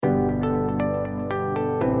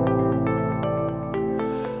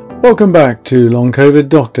Welcome back to Long COVID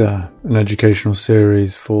Doctor, an educational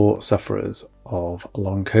series for sufferers of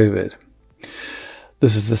long COVID.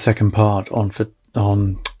 This is the second part on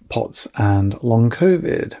POTS and long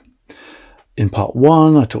COVID. In part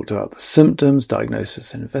 1, I talked about the symptoms,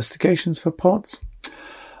 diagnosis and investigations for POTS.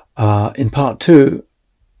 In part 2,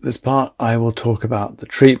 this part, I will talk about the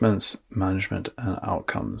treatments, management and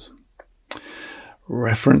outcomes.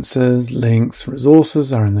 References, links,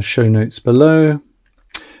 resources are in the show notes below.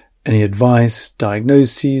 Any advice,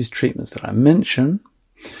 diagnoses, treatments that I mention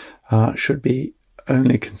should be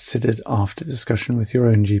only considered after discussion with your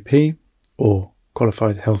own GP or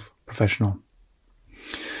qualified health professional.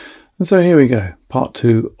 And so here we go, part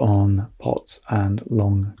 2 on POTS and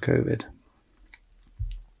long COVID.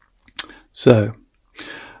 So,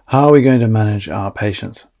 how are we going to manage our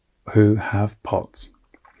patients who have POTS?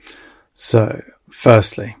 So,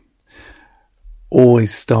 firstly,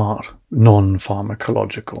 always start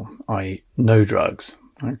non-pharmacological, i.e. no drugs.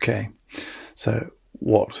 Okay, so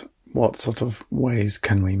what sort of ways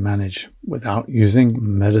can we manage without using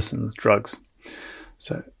medicines, drugs?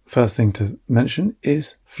 So first thing to mention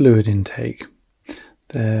is fluid intake.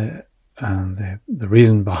 The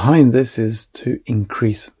reason behind this is to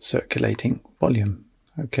increase circulating volume.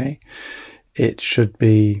 Okay, it should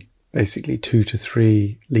be basically 2 to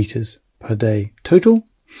 3 litres per day total.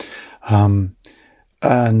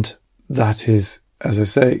 And that is, as I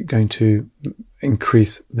say, going to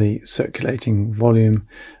increase the circulating volume,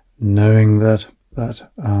 knowing that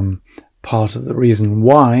part of the reason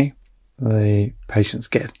why the patients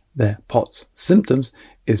get their POTS symptoms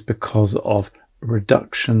is because of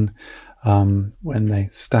reduction when they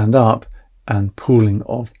stand up and pooling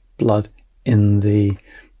of blood in the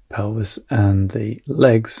pelvis and the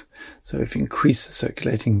legs. So if you increase the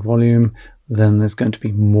circulating volume, then there's going to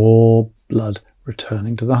be more blood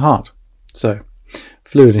returning to the heart. So,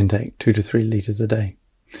 fluid intake, 2 to 3 litres a day.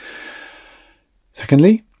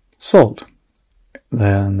 Secondly, salt.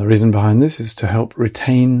 Then the reason behind this is to help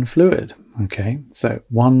retain fluid. Okay, so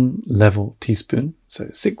 1 level teaspoon, so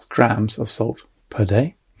 6 grams of salt per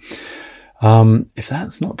day. If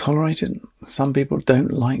that's not tolerated, some people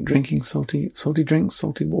don't like drinking salty drinks,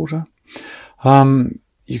 salty water.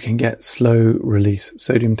 You can get slow release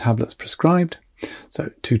sodium tablets prescribed. So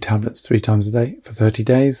 2 tablets 3 times a day for 30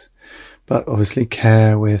 days. But obviously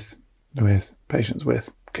care with patients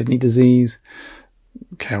with kidney disease,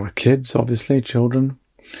 care with kids, obviously, children,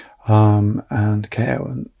 and care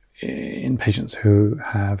in patients who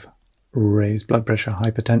have raised blood pressure,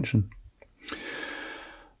 hypertension.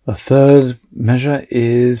 The third measure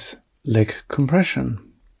is leg compression.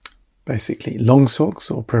 Basically long socks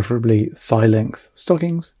or preferably thigh-length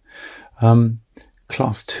stockings.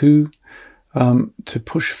 Class 2, to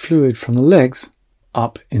push fluid from the legs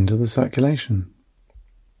up into the circulation.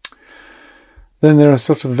 Then there are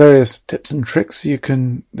sort of various tips and tricks that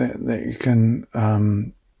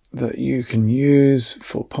you can use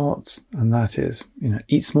for POTS, and that is,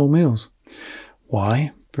 eat small meals.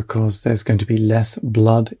 Why? Because there's going to be less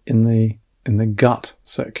blood in the gut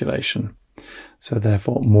circulation, so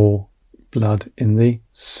therefore more blood in the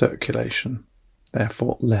circulation,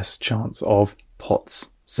 therefore less chance of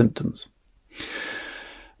POTS symptoms.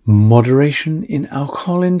 Moderation in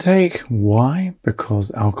alcohol intake. Why?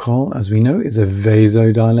 Because alcohol, as we know, is a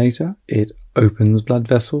vasodilator. It opens blood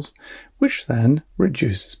vessels, which then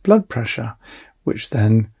reduces blood pressure, which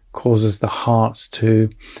then causes the heart to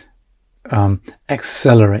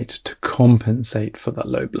accelerate to compensate for that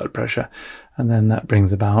low blood pressure. And then that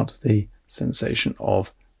brings about the sensation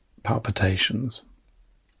of palpitations.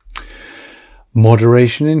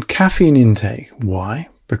 Moderation in caffeine intake. Why?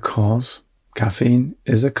 Because caffeine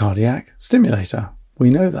is a cardiac stimulator. We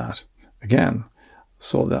know that. Again,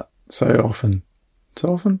 saw that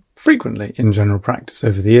frequently in general practice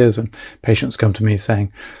over the years when patients come to me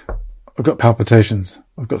saying, I've got palpitations,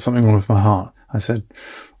 I've got something wrong with my heart. I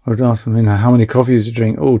would ask them, how many coffees do you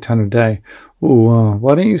drink? 10 a day.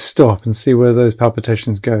 Why don't you stop and see where those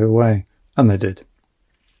palpitations go away? And they did.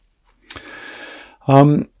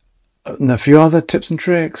 And a few other tips and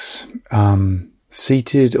tricks.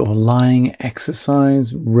 Seated or lying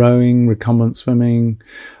exercise, rowing, recumbent swimming,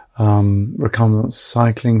 recumbent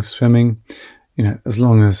cycling, swimming, as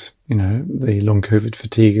long as, the long COVID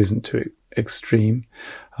fatigue isn't too extreme.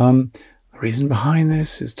 The reason behind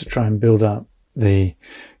this is to try and build up the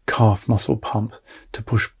calf muscle pump to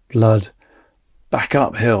push blood back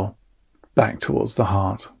uphill, back towards the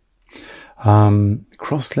heart.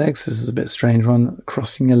 Cross legs, this is a bit strange one.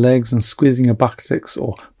 Crossing your legs and squeezing your buttocks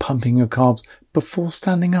or pumping your calves before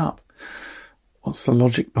standing up. What's the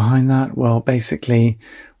logic behind that? Well, basically,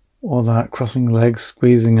 or that crossing legs,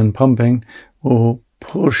 squeezing and pumping will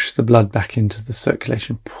push the blood back into the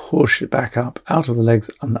circulation, push it back up out of the legs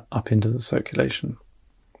and up into the circulation.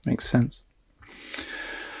 Makes sense.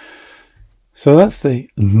 So that's the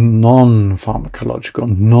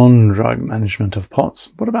non-pharmacological, non-drug management of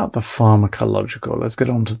POTS. What about the pharmacological? Let's get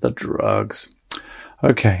on to the drugs.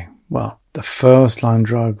 Okay, well, the first line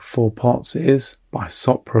drug for POTS is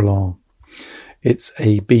bisoprolol. It's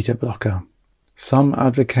a beta blocker. Some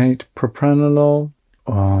advocate propranolol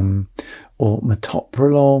or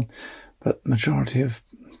metoprolol, but majority of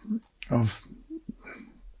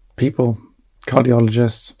people,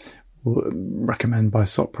 cardiologists, recommend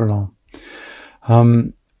bisoprolol.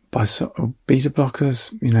 Beta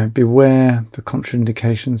blockers, beware the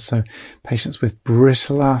contraindications. So patients with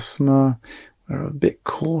brittle asthma are a bit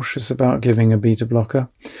cautious about giving a beta blocker.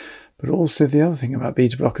 But also the other thing about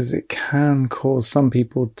beta blockers, it can cause some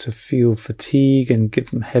people to feel fatigue and give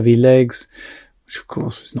them heavy legs, which of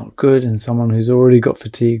course is not good in someone who's already got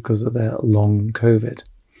fatigue because of their long COVID.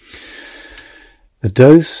 The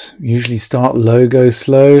dose, usually start low, go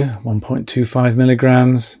slow, 1.25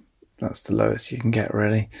 milligrams. That's the lowest you can get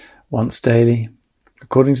really, once daily.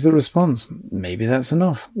 According to the response, maybe that's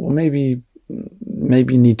enough, or maybe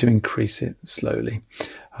you need to increase it slowly.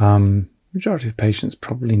 Majority of patients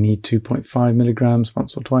probably need 2.5 milligrams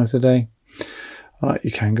once or twice a day.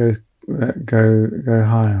 You can go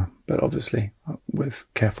higher, but obviously with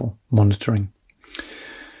careful monitoring.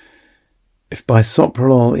 If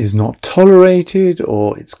bisoprolol is not tolerated,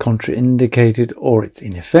 or it's contraindicated, or it's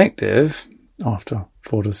ineffective after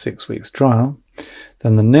 4 to 6 weeks trial,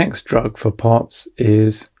 then the next drug for POTS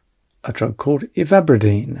is a drug called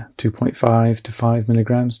ivabradine, 2.5 to 5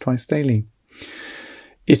 milligrams twice daily.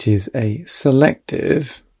 It is a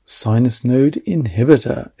selective sinus node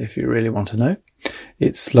inhibitor, if you really want to know.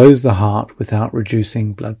 It slows the heart without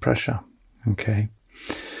reducing blood pressure. Okay.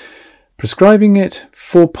 Prescribing it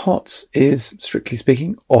for POTS is, strictly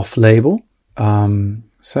speaking, off-label.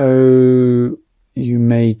 So you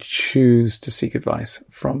may choose to seek advice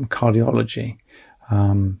from cardiology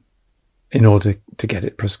in order to get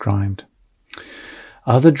it prescribed.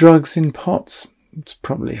 Other drugs in POTS, it's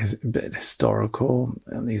probably a bit historical.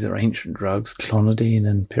 And these are ancient drugs, clonidine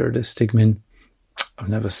and pyridostigmine. I've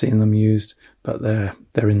never seen them used, but they're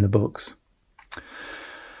in the books.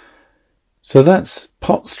 So that's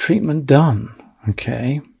POTS treatment done.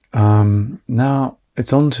 Okay. Now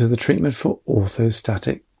it's on to the treatment for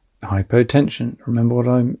orthostatic hypotension. Remember what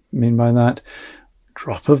I mean by that?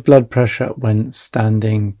 Drop of blood pressure when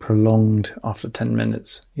standing prolonged after 10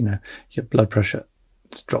 minutes. Your blood pressure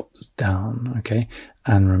drops down. Okay.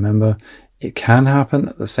 And remember, it can happen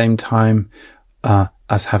at the same time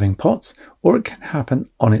as having POTS, or it can happen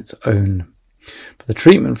on its own. But the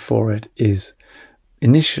treatment for it is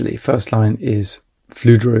initially, first line is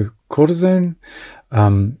fludrocortisone.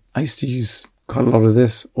 I used to use quite a lot of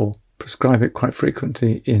this, or prescribe it quite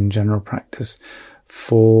frequently in general practice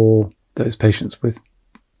for those patients with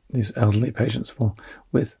these elderly patients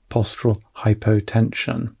with postural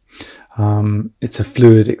hypotension. It's a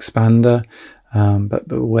fluid expander, but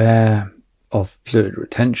beware of fluid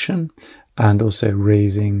retention and also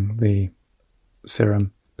raising the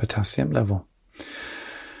serum potassium level.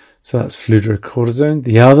 So that's fludrocortisone.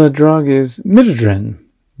 The other drug is midodrine,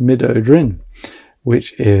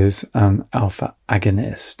 which is an alpha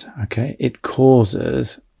agonist. Okay, it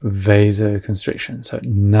causes vasoconstriction, so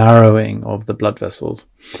narrowing of the blood vessels,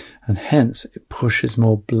 and hence it pushes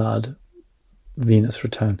more blood, venous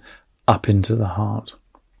return, up into the heart.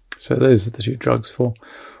 So those are the two drugs for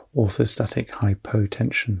orthostatic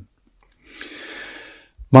hypotension.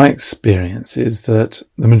 My experience is that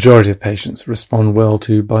the majority of patients respond well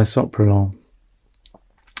to bisoprolol.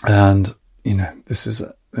 And, this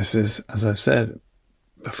is, as I've said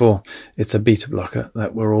before, it's a beta blocker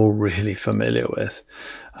that we're all really familiar with.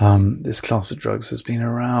 This class of drugs has been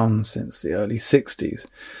around since the early 60s.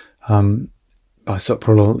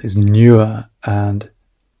 Bisoprolol is newer and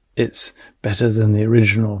it's better than the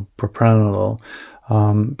original propranolol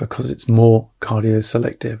because it's more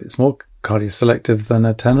cardioselective. It's more cardioselective than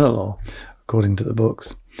atenolol, according to the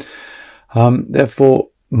books. Therefore,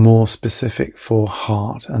 more specific for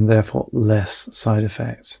heart and therefore less side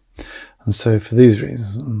effects. And so for these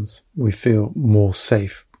reasons, we feel more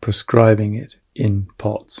safe prescribing it in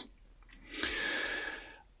POTS.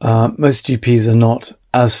 Most GPs are not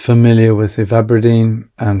as familiar with ivabradine,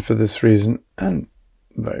 and for this reason, and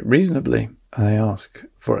very reasonably, they ask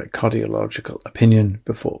for a cardiological opinion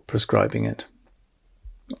before prescribing it.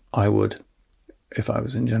 I would, if I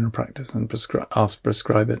was in general practice and asked to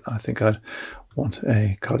prescribe it, I think I'd want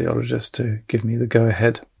a cardiologist to give me the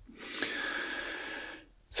go-ahead.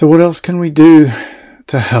 So what else can we do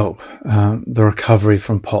to help the recovery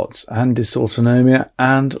from POTS and dysautonomia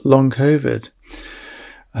and long COVID?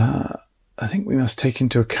 I think we must take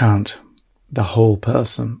into account the whole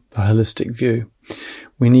person, the holistic view.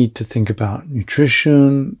 We need to think about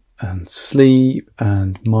nutrition and sleep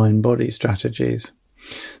and mind-body strategies.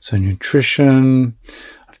 So nutrition,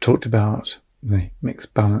 I've talked about the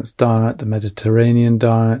mixed balanced diet, the Mediterranean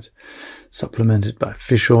diet, supplemented by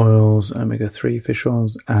fish oils, omega-3 fish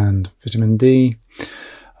oils and vitamin D.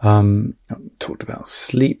 I talked about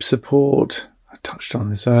sleep support. I touched on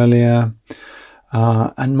this earlier.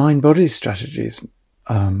 And mind-body strategies.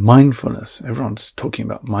 Mindfulness. Everyone's talking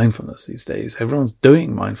about mindfulness these days. Everyone's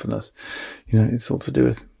doing mindfulness. It's all to do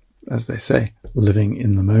with, as they say, living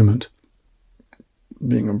in the moment.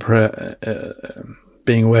 Being aware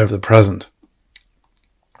of the present.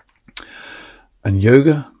 And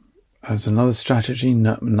yoga as another strategy,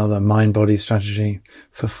 another mind-body strategy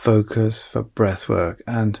for focus, for breath work,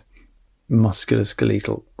 and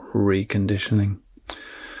musculoskeletal reconditioning.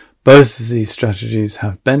 Both of these strategies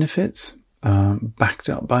have benefits, backed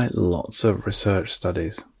up by lots of research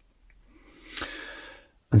studies.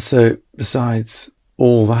 And so, besides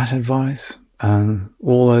all that advice and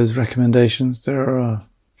all those recommendations, there are a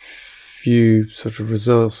few sort of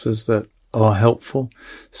resources that are helpful,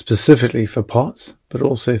 specifically for POTS, but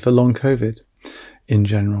also for long COVID in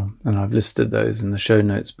general. And I've listed those in the show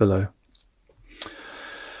notes below.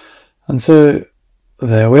 And so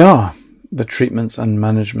there we are, the treatments and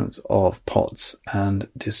managements of POTS and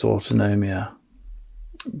dysautonomia,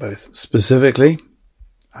 both specifically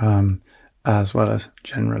as well as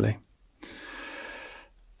generally.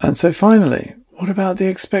 And so finally, what about the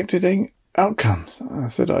expected outcomes? I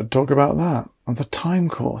said I'd talk about that on the time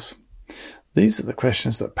course. These are the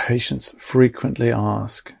questions that patients frequently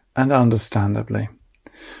ask, and understandably.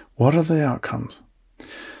 What are the outcomes?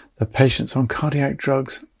 The patients on cardiac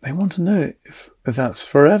drugs, they want to know if that's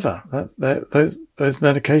forever. Those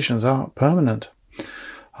medications are permanent.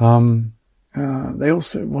 They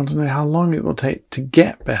also want to know how long it will take to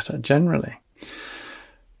get better generally.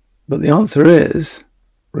 But the answer is,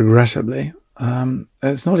 regrettably,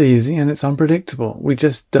 it's not easy and it's unpredictable. We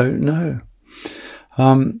just don't know.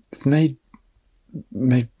 It's made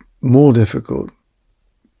more difficult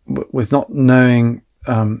with not knowing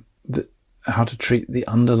how to treat the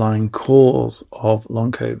underlying cause of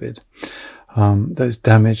long COVID, those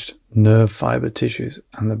damaged nerve fiber tissues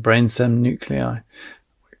and the brainstem nuclei.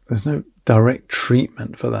 There's no direct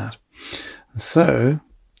treatment for that. So,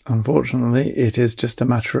 unfortunately, it is just a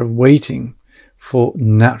matter of waiting for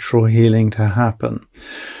natural healing to happen,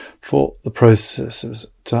 for the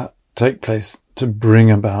processes to take place to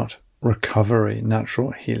bring about recovery, natural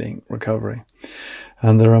healing recovery.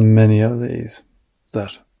 And there are many of these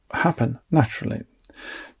that happen naturally.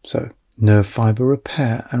 So nerve fiber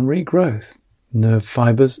repair and regrowth. Nerve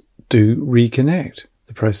fibers do reconnect,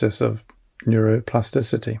 the process of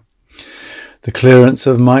neuroplasticity. The clearance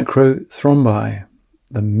of microthrombi,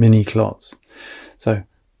 the mini clots. So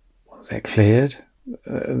once they're cleared,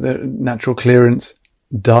 the natural clearance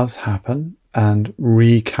does happen and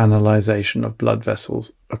recanalization of blood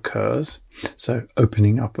vessels occurs. So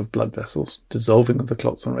opening up of blood vessels, dissolving of the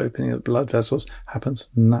clots and opening of blood vessels happens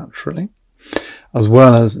naturally, as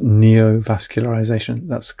well as neovascularization.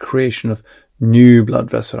 That's the creation of new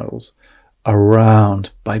blood vessels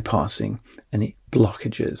around, bypassing any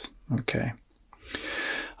blockages. Okay.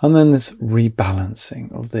 And then this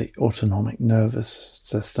rebalancing of the autonomic nervous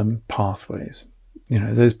system pathways.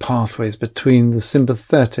 Those pathways between the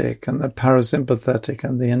sympathetic and the parasympathetic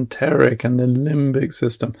and the enteric and the limbic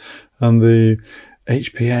system and the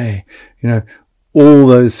HPA, all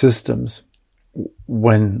those systems,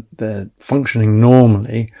 when they're functioning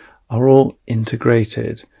normally, are all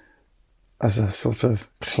integrated as a sort of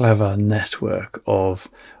clever network of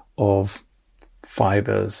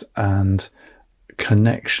fibers and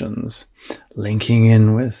connections linking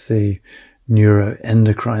in with the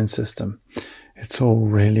neuroendocrine system. It's all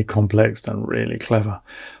really complex and really clever.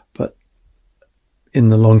 But in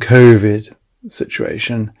the long COVID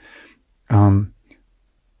situation,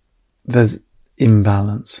 there's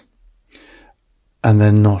imbalance and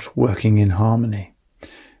they're not working in harmony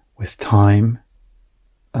with time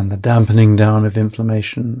and the dampening down of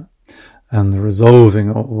inflammation and the resolving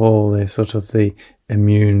of all the sort of the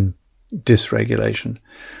immune dysregulation.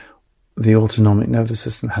 The autonomic nervous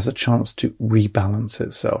system has a chance to rebalance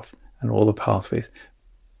itself. And all the pathways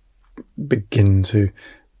begin to,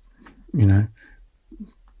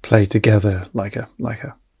 play together like a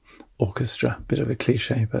orchestra. Bit of a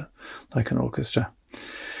cliche, but like an orchestra.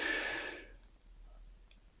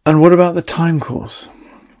 And what about the time course?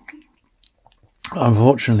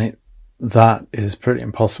 Unfortunately, that is pretty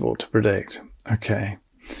impossible to predict. Okay.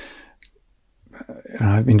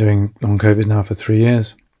 I've been doing long COVID now for 3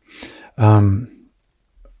 years. In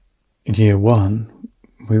year one,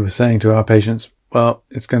 we were saying to our patients, well,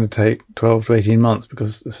 it's going to take 12 to 18 months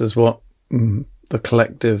because this is what the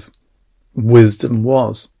collective wisdom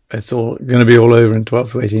was. It's all going to be all over in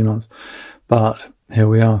 12 to 18 months. But here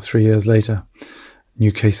we are 3 years later.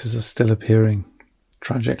 New cases are still appearing,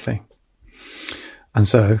 tragically. And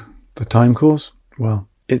so the time course, well,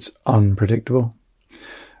 it's unpredictable.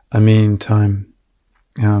 I mean, time,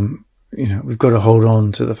 we've got to hold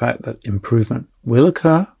on to the fact that improvement will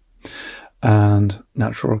occur and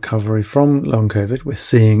natural recovery from long COVID. We're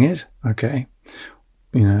seeing it. Okay.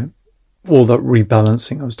 All that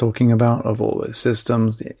rebalancing I was talking about of all those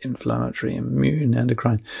systems, the inflammatory, immune,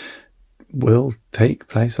 endocrine, will take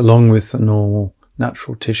place along with the normal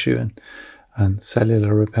natural tissue and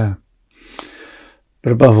cellular repair.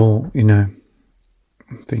 But above all,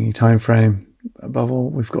 thinking time frame, above all,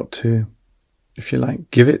 we've got to, if you like,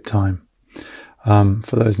 give it time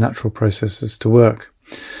for those natural processes to work.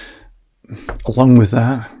 Along with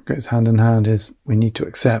that, goes hand in hand, is we need to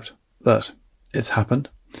accept that it's happened.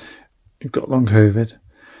 You've got long COVID.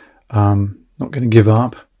 Not going to give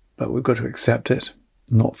up, but we've got to accept it,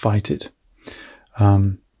 not fight it.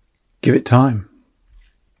 Give it time.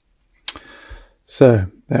 So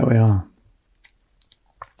there we are.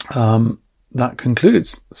 That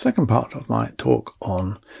concludes the second part of my talk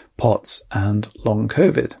on POTS and long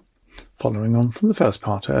COVID, following on from the first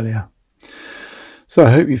part earlier. So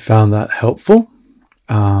I hope you found that helpful.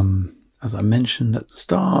 As I mentioned at the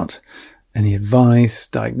start, any advice,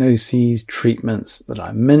 diagnoses, treatments that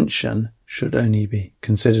I mention should only be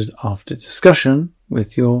considered after discussion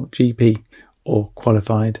with your GP or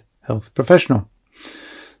qualified health professional.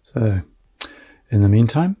 So in the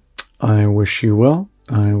meantime, I wish you well.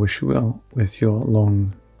 I wish you well with your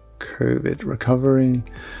long COVID recovery.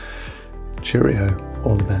 Cheerio.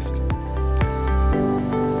 All the best.